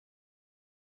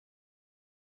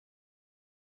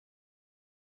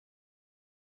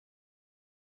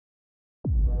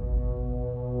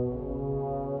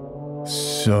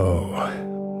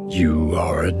So, you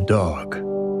are a dog.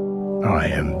 I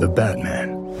am the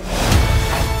Batman.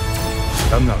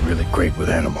 I'm not really great with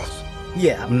animals.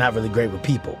 Yeah, I'm not really great with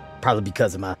people. Probably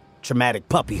because of my traumatic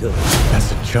puppyhood.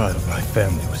 As a child, my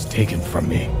family was taken from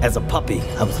me. As a puppy,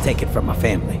 I was taken from my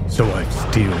family. So I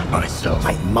steeled myself.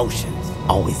 My emotions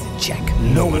always in check.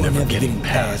 No one ever getting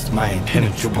past my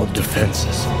impenetrable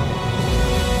defenses.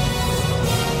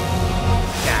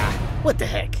 Ah, what the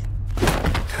heck?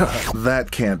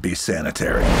 That can't be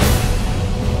sanitary.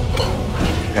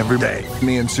 Every day,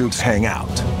 me and Soups hang out.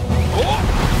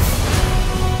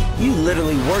 You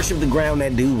literally worship the ground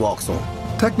that dude walks on.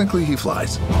 Technically, he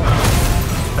flies.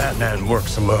 Batman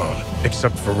works alone,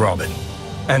 except for Robin.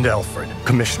 And Alfred,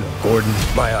 Commissioner Gordon,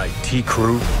 my IT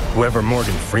crew, whoever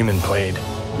Morgan Freeman played.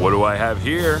 What do I have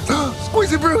here?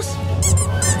 Squeezy Bruce!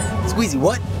 Squeezy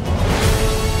what?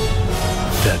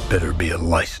 That better be a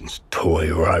licensed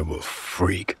toy or I will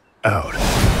freak out.